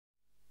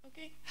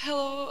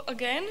Hello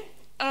again.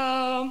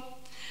 Now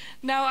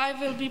I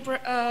will be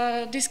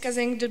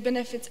discussing the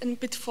benefits and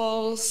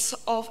pitfalls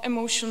of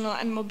emotional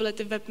and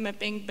mobility web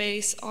mapping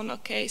based on a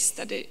case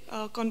study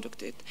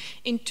conducted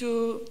in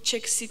two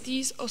Czech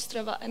cities,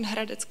 Ostrava and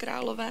Hradec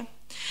Králové.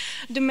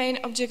 The main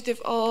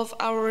objective of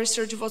our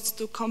research was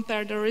to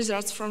compare the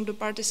results from the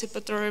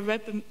participatory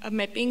web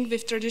mapping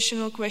with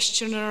traditional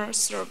questionnaire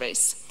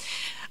surveys.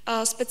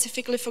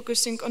 Specifically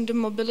focusing on the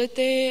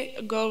mobility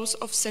goals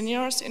of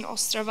seniors in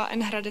Ostrava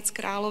and Hradec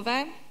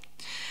Králové.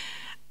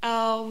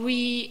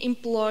 We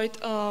employed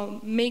a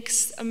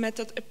mixed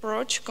method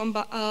approach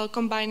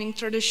combining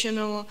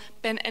traditional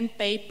pen and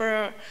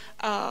paper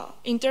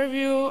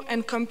interview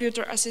and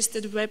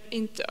computer-assisted web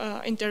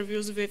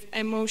interviews with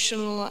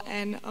emotional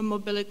and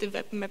mobility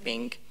web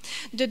mapping.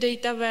 The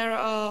data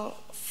were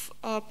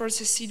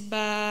processed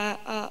by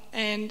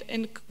and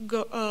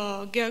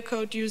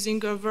geocode using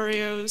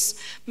various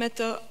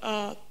methods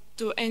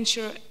to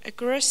ensure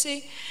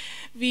accuracy.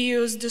 We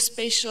use the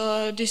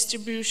spatial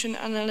distribution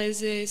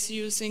analysis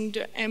using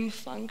the M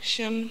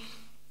function.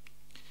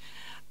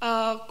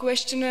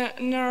 Questionnaire,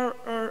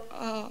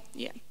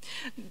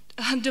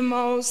 the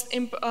most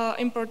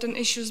important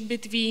issues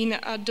between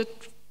the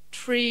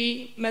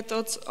three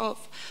methods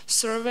of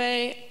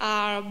survey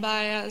are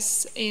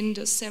bias in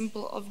the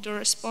sample of the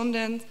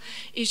respondent,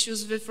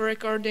 issues with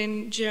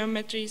recording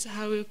geometries,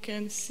 how you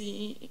can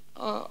see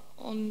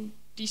on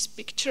these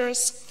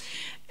pictures,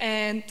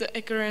 and the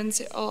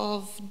accuracy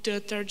of the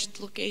target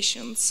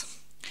locations.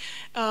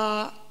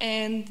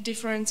 And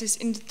differences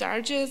in the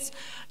targets.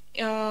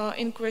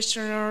 In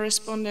questionnaire,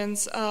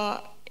 respondents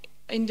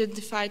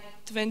identified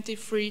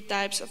 23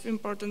 types of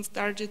important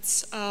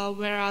targets,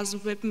 whereas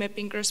web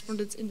mapping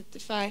respondents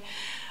identify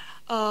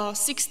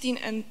 16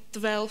 and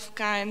 12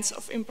 kinds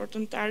of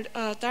important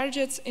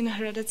targets in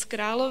Hradec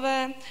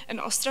Králové and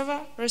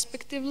Ostrava,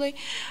 respectively.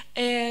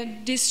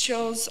 And this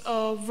shows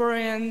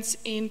variance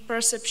in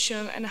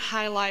perception and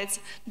highlights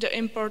the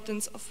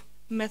importance of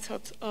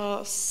method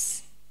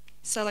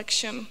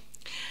selection.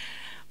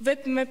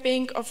 Web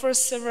mapping offers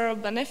several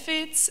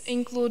benefits,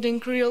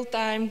 including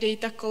real-time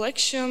data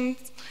collection,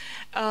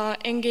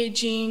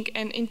 engaging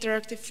and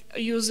interactive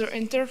user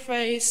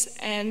interface,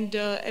 and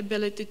the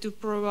ability to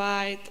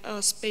provide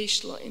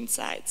spatial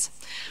insights.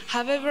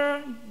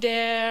 However,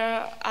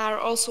 there are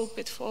also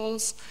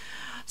pitfalls,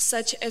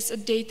 such as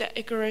data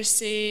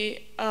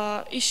accuracy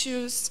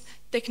issues,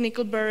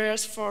 technical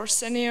barriers for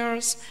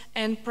seniors,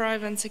 and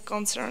privacy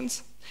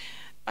concerns.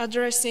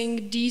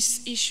 Addressing these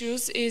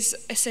issues is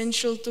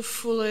essential to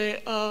fully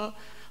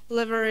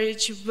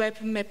leverage web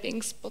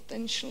mapping's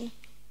potential.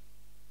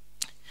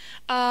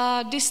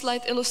 This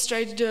slide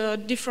illustrates the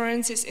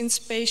differences in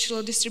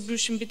spatial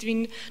distribution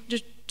between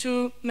the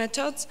two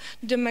methods.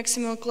 The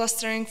maximal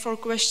clustering for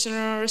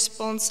questionnaire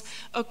response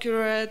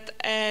occurred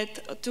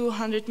at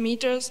 200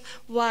 meters,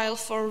 while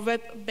for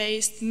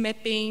web-based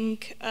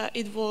mapping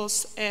it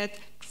was at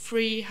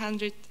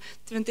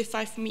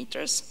 325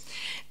 meters.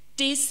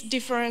 This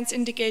difference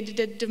indicated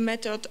that the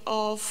method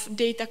of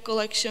data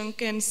collection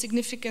can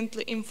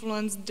significantly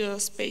influence the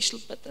spatial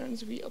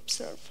patterns we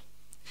observe.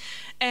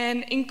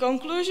 And in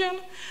conclusion,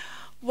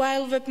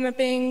 while web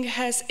mapping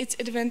has its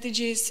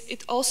advantages,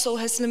 it also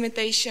has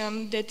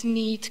limitations that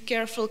need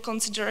careful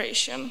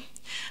consideration.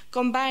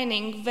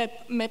 Combining web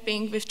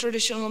mapping with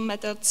traditional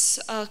methods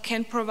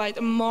can provide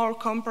a more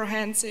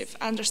comprehensive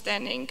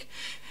understanding.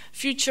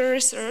 Future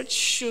research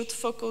should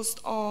focus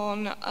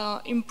on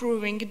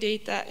improving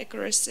data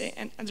accuracy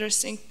and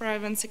addressing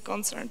privacy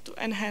concerns to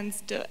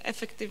enhance the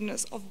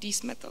effectiveness of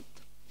this method.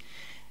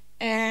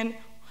 And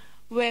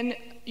when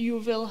you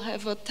will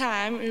have a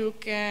time, you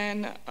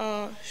can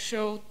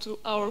show to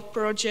our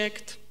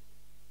project.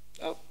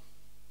 Oh,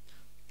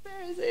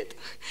 where is it?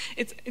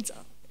 It's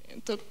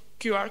the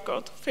QR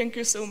code. Thank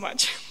you so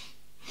much.